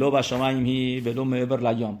نه لو بشامعیم هی ولو معبر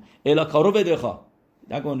لیام الا کارو بدخا.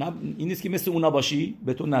 نگو این نیست که مثل اونا باشی،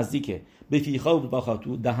 به تو نزدیکه، به فیخا و باخا،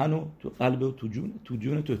 تو دهن و تو قلب و تو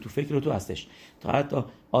جون تو فکر تو هستش. تا حتی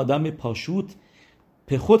آدم پاشوت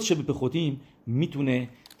به خودش به خودیم میتونه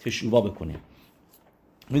تشووا بکنه.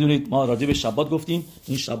 میدونید ما راجع به شبات گفتیم،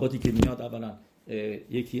 این شباتی که میاد اولا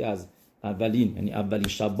یکی از اولین، یعنی اولین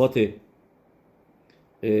شبات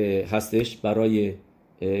هستش برای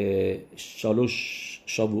شالوش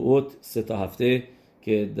شابوت، 3 تا هفته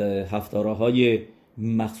که هفتارهای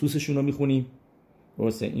مخصوصشون رو میخونیم.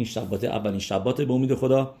 درسته؟ این شبات اولین شبات به امید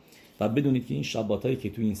خدا. و بدونید که این شباتایی که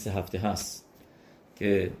تو این 3 هفته هست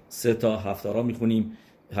که 3 تا هفتارا میخونیم،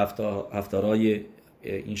 هفتارای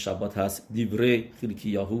این شبات هست دیوره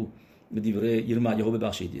خیلکیاهو، به دیوره یرمیاهو،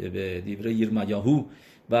 ببخشید به دیوره یرمیاهو،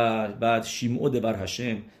 و بعد شیمعود بر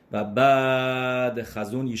هشم، و بعد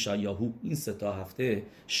خزون یشعیاهو. این 3 تا هفته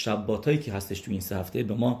شباتایی که هستش تو این 3 هفته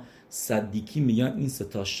به ما صدیکی میگن این 3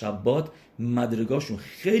 تا شبات مدرگاشون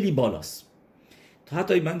خیلی بالاست. تا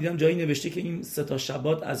حتی من دیدم جایی نوشته که این 3 تا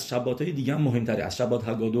شبات از شباتای دیگه هم مهمتره، از شبات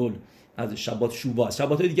هگادول، از شبات شوبا، از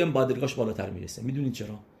شباتای دیگه هم مدرگاش بالاتر میرسه. میدونید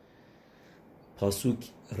چرا؟ پاسوک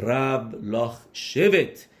رب لاخ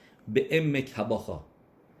شوت به امک هباخا،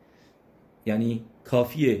 یعنی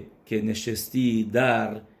کافیه که نشستی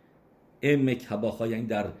در امک هباخا، یعنی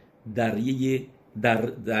در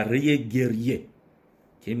دره گریه،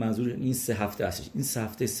 که منظور این 3 هفته هستش. این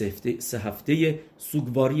 3 هفته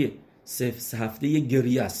سوگواریه، 3 هفته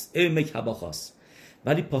گریه است، امک هباخاست.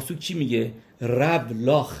 ولی پاسوک چی میگه؟ رب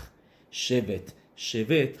لاخ شوت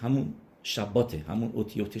همون شباته، همون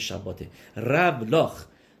اوتیوت شباته. رب لاخ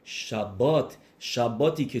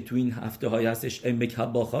شباتی که تو این هفته های هستش امک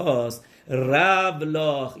هباخاست. رب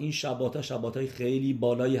لاخ این شباتای خیلی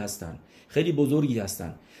بالایی هستن، خیلی بزرگی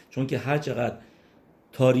هستن، چون که هر چقدر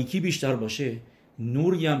تاریکی بیشتر باشه،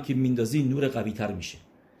 نوری هم که میندازی نور قوی تر میشه.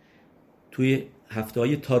 توی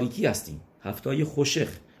هفته‌های تاریکی هستیم، هفته‌های خشک،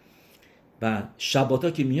 و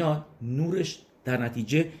شباتا که میاد نورش در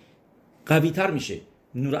نتیجه قوی تر میشه،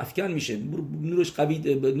 نور افکن میشه،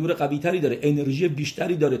 نور قوی تری داره، انرژی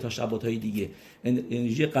بیشتری داره تا شبات‌های دیگه،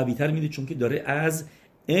 انرژی قوی تر میده، چون که داره از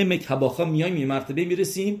امک هباخا میایم، یه مرتبه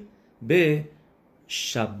میرسیم به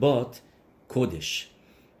شبات کدش.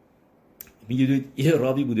 میگید یه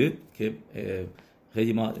رابی بوده که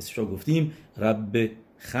خیلی ما اسمشو گفتیم، رب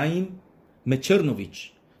خیم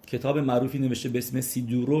مچرنوویچ، کتاب معروفی نوشته به اسم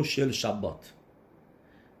سیدورو شل شبات،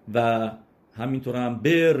 و همینطور هم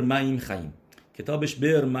بر مایم خیم. کتابش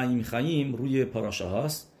بر مایم خیم روی پاراشه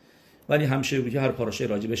هاست، ولی همیشه روی هر پاراشه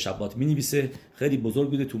راجع به شبات می‌نویسه. خیلی بزرگ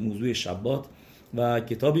بوده تو موضوع شبات، و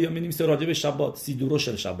کتابی هم می‌نویسه راجع به شبات، سیدورو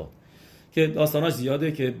شل شبات، که داستاناش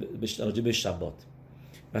زیاده که راجع به شبات،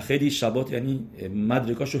 و خیلی شبات یعنی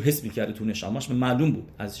مدرکاشو حس می‌کرد تو نشامش، معلوم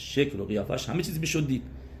بود از شکل و قیافش همه چیزی میشد دید.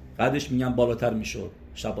 قدش میگم بالاتر میشد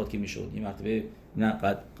شبات که میشد، این مرتبه نه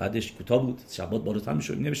قدش کوتاه بود، شبات بالاتر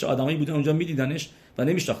میشد. نمیشه آدمایی بودن اونجا میدیدنش و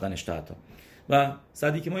نمیشناختنش حتی. و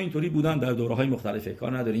صدیق ما اینطوری بودن در دوره‌های مختلف،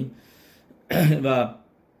 کار نداریم. و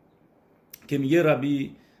که میگه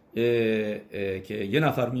ربی که یه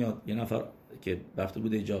نفر میاد، یه نفر که رفته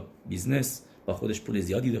بوده اینجا بیزنس، با خودش پول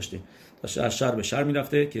زیادی داشته، از شهر به شهر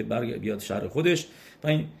میرفته که بیاد شهر خودش، و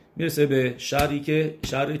این میرسه به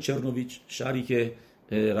شهر چرنوویچ، شهری که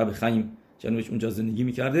رب خیم چرنوویچ اونجا زندگی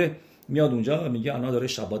میکرده. میاد اونجا و میگه انا داره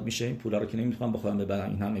شبات میشه، این پولا رو که نمیتونم با خودم ببرم،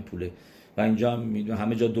 این همه پوله، و اینجا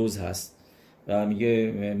همه جا دوز هست، و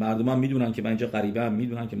میگه مردم هم میدونن که من اینجا غریبه هم،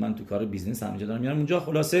 میدونن که من تو کار بیزنس هم اینجا دارم میرم اونجا.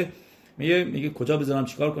 خلاصه میگه کجا بذارم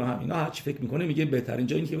چیکار کنم، اینا هر چی فکر میکنه میگه بهترین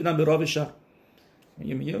جایی که بدم به راب شهر.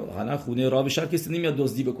 میگه حالا خونه راب شهر کسی نمیاد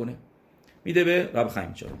دزدی بکنه، میده به رب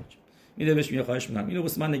خیم چرنوویچ، میده بهش، میگه خواهش میکنم اینو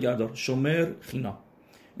واسه من نگهدار، شومر خینا،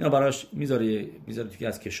 اینا براش میذاره توی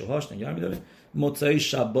از کشوهاش نگه میداره. مطلعی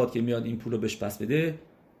شبات که میاد این پولو بهش پس بده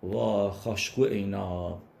و خاشخو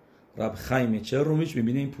اینا رب خیمه چه رو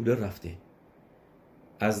میبینه این پول رفته،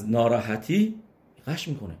 از ناراحتی غش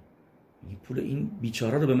میکنه، این پول این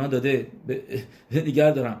بیچاره رو به من داده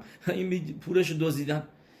نگه دارم، این پولش رو دزدیدن،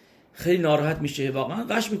 خیلی ناراحت میشه، واقعا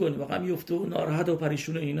غش میکنه، واقعا میفته و ناراحت و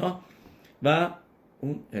پریشون اینا. و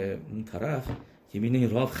اون طرف که میبینه این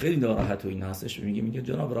راب خیلی ناراحت و این هستش، میگه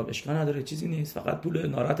جناب راب اشکال نداره، چیزی نیست، فقط پول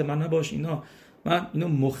ناراحت من نباش، اینا من اینو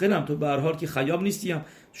مخلم، تو به هر حال که خیاب نیستیم،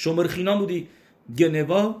 شمرخینام بودی،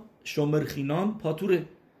 گنوا شمرخینام پاتوره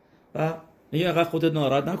و میگه اگر خودت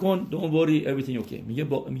ناراحت نکن، don't worry everything okay.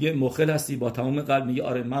 میگه مخل هستی با تمام قلب؟ میگه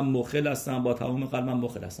آره من مخل هستم با تمام قلب، من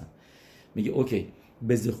مخل هستم. میگه اوکی،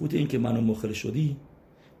 به زخوت این که منو مخل شدی،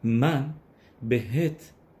 من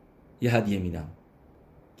بهت یه هدیه میدم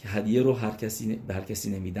که هدیه رو به هر کسی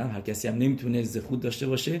نمیدم، هر کسی هم نمیتونه زخوت داشته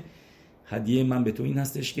باشه. هدیه من به تو این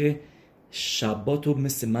هستش که شباتو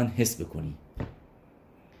مثل من حس بکنی.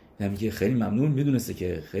 میگه خیلی ممنون، میدونسته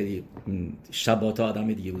که خیلی شباتا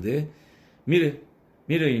آدم دیگه بوده. میره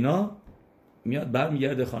اینا، میاد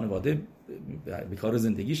برمیگرده خانواده به کار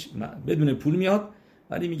زندگیش بدون پول میاد،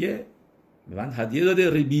 ولی میگه به من هدیه داده،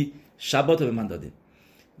 ریبی شباتو به من داده.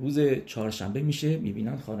 روز چهارشنبه میشه،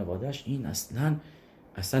 میبینن خانوادهش این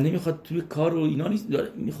اصلا نمیخواد توی کار و اینا نیست،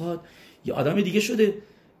 میخواد یه آدم دیگه شده،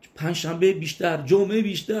 پنجشنبه بیشتر، جمعه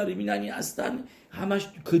بیشتر، میبینن این اصلا همش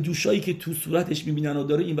کدوشایی که تو صورتش میبینن و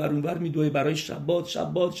داره این ور اون ور میدوه برای شبات.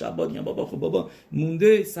 میگن بابا خب بابا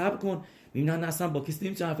مونده، صبر کن. میبینن اصلا با کسی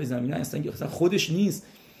نمیتونه حرف بزنه، میبینن اصلا خودش نیست،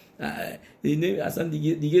 اصلا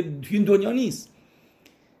دیگه توی این دنیا نیست.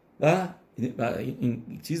 و این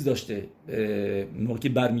چیز داشته، موقعی که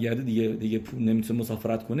برمیگرده دیگه پول نمیتونه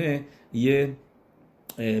مسافرت کنه، یه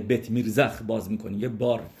بیت میرزخ باز میکنه، یه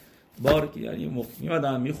بار که یعنی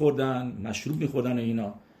میادن میخوردن، مشروب میخوردن و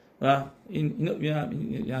اینا، و این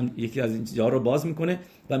یکی از این جاها رو باز میکنه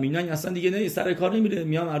و میبینن اصلا دیگه نه سر کار نمیره،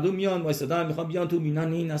 مردم میان وایسادن میخوان بیان تو،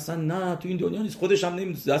 میبینن این اصلا نه تو این دنیا نیست، خودش هم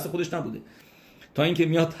نمیدونه، دست خودش نبوده. تا اینکه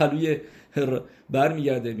میاد تلوی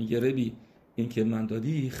برمیگرده، میگه ربی این که من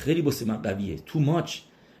دادی خیلی واسه من قویه، تو ماچ،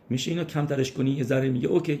 میشه اینو کمترش کنی یه ذره؟ میگه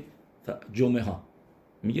اوکی. جمعه ها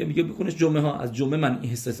میگه بکنش جمعه ها، از جمعه من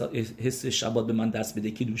حس شبات به من دست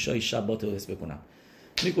بده که دوشای شبات رو حس بکنم.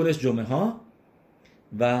 میکنش جمعه ها.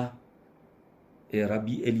 و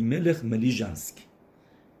ربی الیملخ ملیژنسک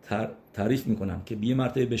تعریف میکنم که یه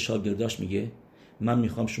مرتبه به شاگرداش میگه من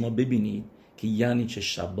میخوام شما ببینید که یعنی چه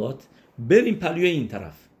شبات، بریم پلوی این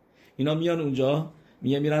طرف. اینا میان اونجا،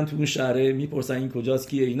 میرن تو اون شهره، میپرسن این کجاست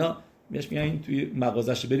کیه، اینا میگن این توی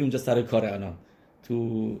مغازش، بری اونجا سر کاره، الان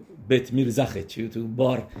تو بیت میرزخه، تو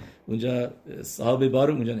بار اونجا، صاحب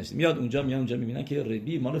بار اونجا نشسته. میان اونجا میبینن که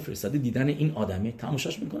ربی مال فرستاده دیدن این آدمه،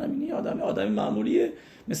 تماشاش میکنن، این آدم معمولیه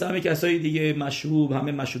مثل همه کسایی دیگه، مشروب،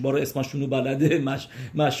 همه مشروبا رو اسمشون رو بلده،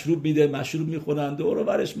 مشروب میده، مشروب میخورن، دور و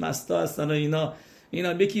برش مستا هستن و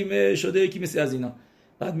اینا یکی شده یکی مثل از اینا.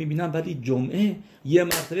 بعد میبینن ولی جمعه یه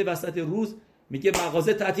مرتبه وسط روز میگه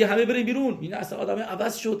مغازه تعطیل، همه بریم بیرون. این اصلا آدم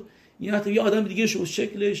عوض شد، این حتی یه آدم دیگه شد،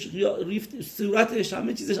 شکلش، ریفت، صورتش،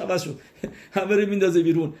 همه چیزش عوض شد. همه رو میندازه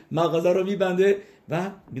بیرون، مغازه رو میبنده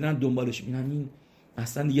و میرن دنبالش. میبینن این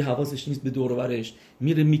اصلا دیگه حواسش نیست به دور و برش،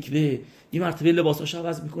 میره میکوه، این مرتبه لباساش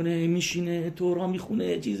عوض میکنه، میشینه تورا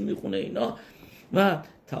میخونه، چیز میخونه اینا. و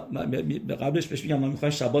قبلش بهش میگم ما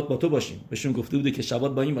میخوایم شبات با تو باشیم، بهشون گفته بوده که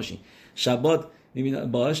شبات با این باشیم. شبات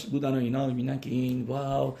میبینن باهاش بودن و اینا، میبینن که این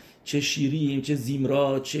واو چه شیرین، چه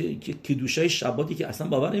زیمرا، چه کدوشای شباتی که اصلا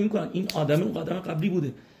باور نمیکنن این آدم اون قدم قبلی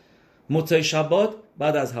بوده. مطلع شبات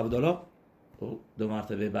بعد از هفدالا 2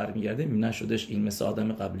 مرتبه برمیگرده، میبینن شدش این مثل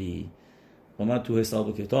آدم قبلی، اومد تو حساب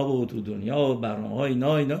و کتاب و تو دنیا و برنامه‌های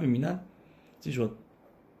اینا میبینن چی شد.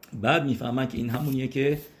 بعد میفهمن که این همونیه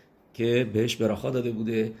که بهش براخا داده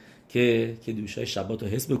بوده که دوشای شبات رو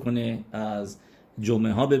حس بکنه. از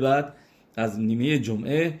جمعه ها به بعد، از نیمه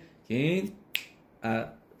جمعه که این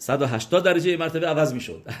 180 درجه مرتبه عوض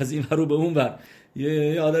میشد، از این ور به اون ور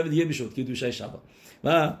یه آدم دیگه میشد که دوشای شبات.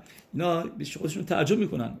 و اینا خودشون تعجب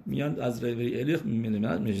میکنن، میان از ربی الیخ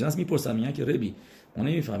مجلس میپرسن، میگن که ربی ما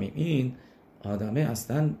نمیفهمیم این آدمه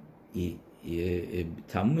اصلا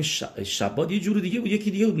تمام شبات یه جور دیگه بود،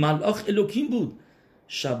 یکی دیگه بود، ملاخ الوکیم بود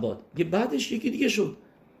شبات، که بعدش یکی دیگه شد،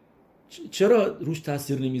 چرا روش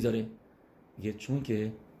تاثیر نمیذاره؟ میگه چون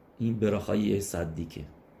که این براخای صدیقه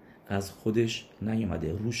از خودش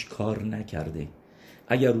نیومده، روش کار نکرده.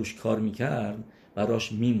 اگر روش کار میکرد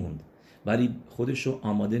براش میموند، ولی خودشو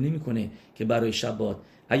آماده نمیکنه که برای شبات.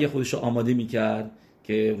 اگر خودشو آماده میکرد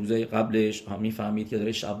که روزای قبلش میفهمید که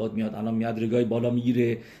داره شبات میاد، الان میاد رگای بالا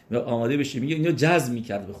میگیره و آماده بشه، میگه اینو جذب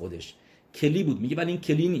میکرد به خودش، کلی بود. میگه ولی این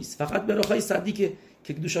کلی نیست، فقط براخای صدی که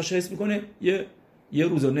دوشاش حس میکنه، یه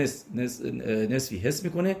روز و نصفی حس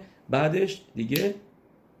میکنه، بعدش دیگه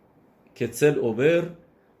کتسل اوور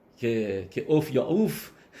که اوف یا اوف،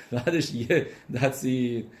 بعدش یه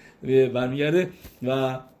دستی برمیگرده.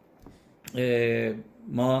 و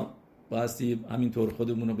ما بایستی همینطور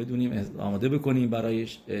خودمون رو بدونیم، آماده بکنیم برای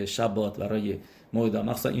شبات، برای موعد،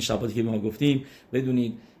 مخصوصا این شباتی که ما گفتیم.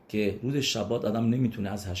 بدونید که روز شبات آدم نمیتونه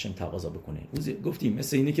از هشم تقاضا بکنه. روز گفتیم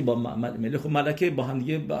مثل اینه که با ملک و ملکه با هم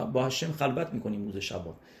دیگه با هشم خلوت میکنیم روز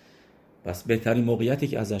شبات. پس بهترین موقعیتی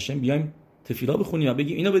که از هشم بیایم تفیلا بخونیم و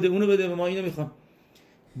بگیم اینو بده اونو بده، به ما اینو میخوام.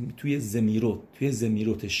 توی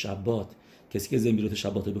زمیروت شبات، کسی که زمیروت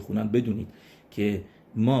شبات رو بخونن بدونید که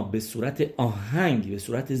ما به صورت آهنگ، به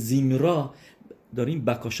صورت زیمرا داریم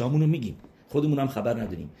بکاشامون رو میگیم، خودمون هم خبر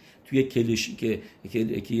نداریم. توی کلیش که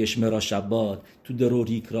یشمرا شبات، تو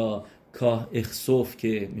دروریک را کاه اخصوف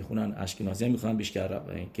که میخونن اشکنازی هم میخونن بیشتر،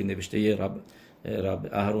 که نوشته رب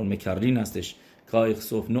اهرون مکرلین هستش، کاه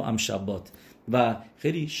اخصوف نوام شبات. و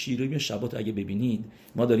خیلی شیرین شبات اگه ببینید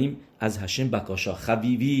ما داریم از هشم بکاشا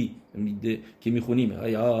خبیبی که میخونیم،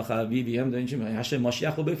 یا خبیبی هم داریم چی هشم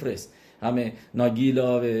ماشیخ رو بفرست، همه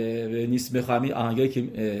ناگیلا و نیست بخوامی آهنگایی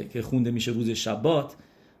که خونده میشه روز شبات،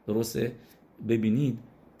 درسته؟ ببینید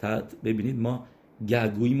ما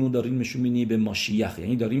گعگوییمون داریم نشون میدیم به ماشیخ،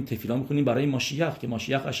 یعنی داریم تفیلا میکنیم برای ماشیخ که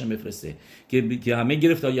ماشیخ هاشم بفرسته که همه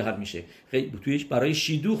گرفتاری حل میشه. خیلی تویش برای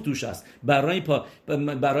شیدوخ توش هست،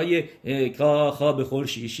 برای خواب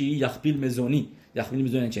خورشیشی یخپیل مزونی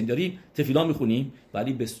چند داریم تفیلا میخونیم،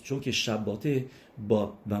 ولی چون که شباته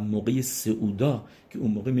و موقع سعودا که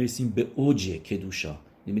اون موقع میرسیم به اوج کدوشا،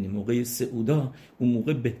 می‌بینیم موقع سعودا اون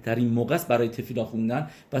موقع بهترین موقع است برای تفیلا خوندن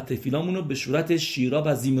و تفیلامون رو به صورت شیرا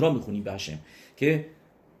و زیمرا میخونیم به هشم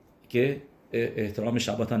که احترام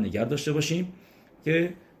شبات هم نگه داشته باشیم،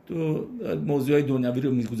 که تو موضوعای دنیوی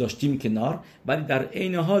رو میگذاشتیم کنار، ولی در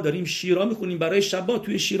عین حال داریم شیرا میخونیم برای شبات.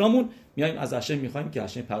 توی شیرامون میایم از هشم میخوایم که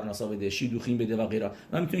هشم پرناسا بده، شیدوخیم بده و غیره.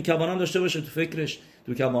 من میتونی کوانام داشته باشه تو فکرش،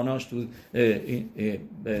 تو کواناش، تو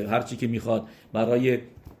هر چی که میخواد برای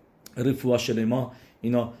رفوع شلما.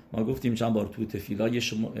 اینا ما گفتیم چند بار تو تفیلای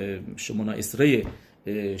شمونا اسره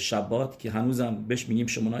شبات که هنوزم بهش میگیم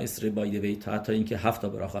شمونا اسره بایدوی، تا اینکه 7 تا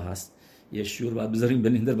براخه هست. یه شور باید بذاریم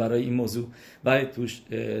بلندر برای این موضوع. و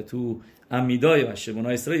تو امیدای و شمونا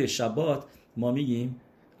اسره شبات ما میگیم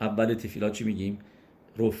اول تفیلا چی میگیم؟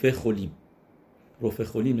 رفع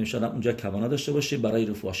خولیم نشان اونجا کوانا داشته باشه برای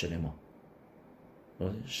رفوع شلما.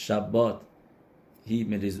 شبات هی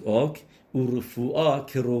ملیز آک و رفوعا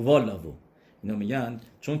که روالاو. اینا میگن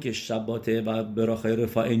چون که شباته و براخای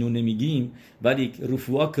رفاع اینو نمیگیم، ولی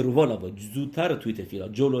رفوعا که روالاو زودتر توی تفیلا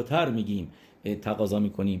جلوتر میگیم، تقاضا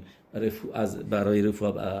میکنیم برای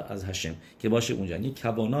رفوع از هشم که باشه اونجا. این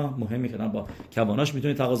کوانا مهمه که با کواناش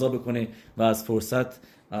میتونی تقاضا بکنه و از فرصت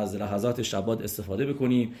از لحظات شبات استفاده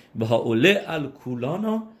بکنیم. و هاوله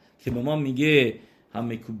الکولانا که به ما میگه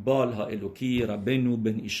همه کوبال ها الوکی ربنو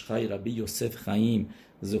بن ایشخای ربی یوسف خیم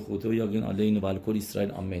زخوتو یاگین علینا و الکل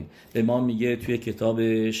اسرائیل آمین. به ما میگه توی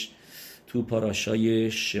کتابش، تو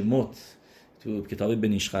پاراشای شموت، تو کتاب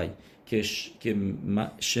بن ایشخای که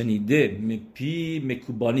شنیده مپی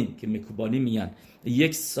مکوبانی، که مکوبانی میگن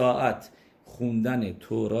 1 ساعت خوندن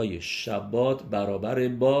تورای شبات برابر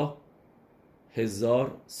با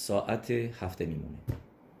 1000 ساعت هفته میمونه.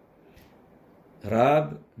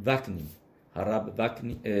 رب وکنی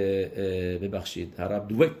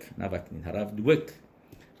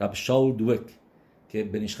رب شاول دوک که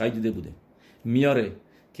بنیشخای دیده بوده، میاره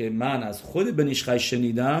که من از خود بنیشخای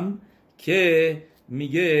شنیدم که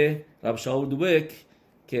میگه رب شاول دوک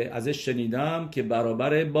که ازش شنیدم که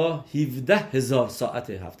برابر با 17,000 ساعت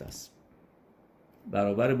هفته است،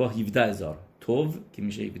 برابر با 17,000 توو که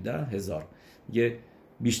میشه 17,000. یه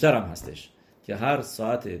بیشتر هم هستش که هر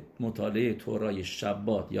ساعت مطالعه تورای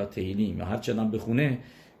شبات یا تهیلیم یا هر چنان بخونه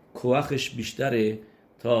کوخش بیشتره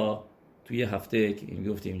تا توی هفته که این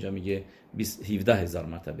گفتیم اینجا میگه 17,000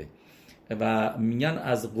 مرتبه. و میگن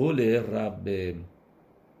از قول رب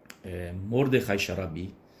مردخای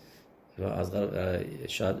شرابی و از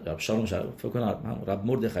رب شالوم فکر کنم رب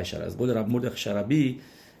مردخای شرابی، از قول رب مردخای شرابی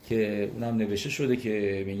که اونم نوشته شده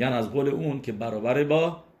که میگن از قول اون که برابر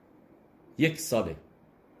با 1 ساله،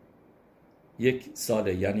 1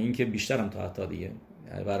 ساله، یعنی این که بیشتر هم تا حتی دیگه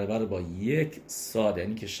برابر با 1 سال،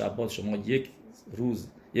 یعنی که شبات شما 1 روز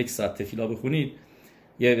 1 ساعت تفیلا بخونید،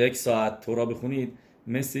 1 ساعت تورا بخونید،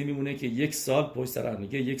 مثل میمونه که 1 سال پشت سر هم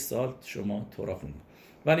دیگه 1 سال شما تورا خونید.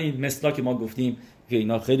 ولی مثلا که ما گفتیم که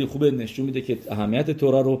اینا خیلی خوبه، نشون میده که اهمیت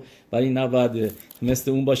تورا رو، ولی نباید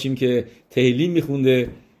مثل اون باشیم که تهیلیم میخونده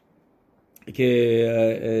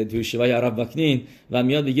که توی شیوای عرب وکنین و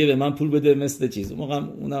میاد میگه به من پول بده مثل چیز. موقع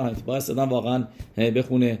اونم باید آدم واقعا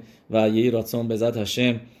بخونه و یه راتسون به ذات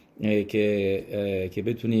هشم که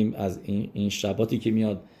بتونیم از این شباتی که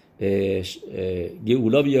میاد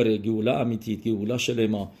گئولا بیاره، گئولا امیتیت، گئولا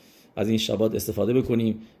شلما، از این شبات استفاده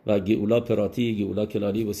بکنیم و گئولا پراتی، گئولا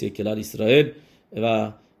کلالی واسه کلال اسرائیل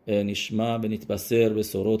و نشما به نتبصر به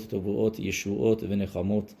سورات توبوت یشوعات و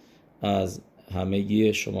نخاموت از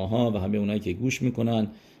همگی شماها و همه اونایی که گوش میکنن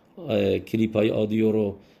کلیپای آدیو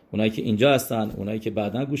رو، اونایی که اینجا هستن، اونایی که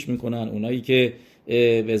بعداً گوش میکنن، اونایی که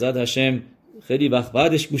به ذات هشم خیلی وقت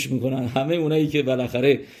بعدش گوش میکنن، همه اونایی که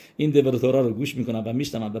بالاخره این دبرتورا رو گوش میکنن و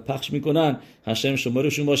میشنون و پخش میکنن، هشم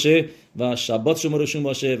شمارشون باشه و شبات شمارشون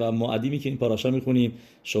باشه و معدیمی که این پاراشا میخونیم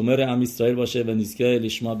شمار ام اسرائیل باشه و نیزکه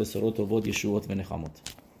لشما به سرات و بود یشوعات و نخاموت.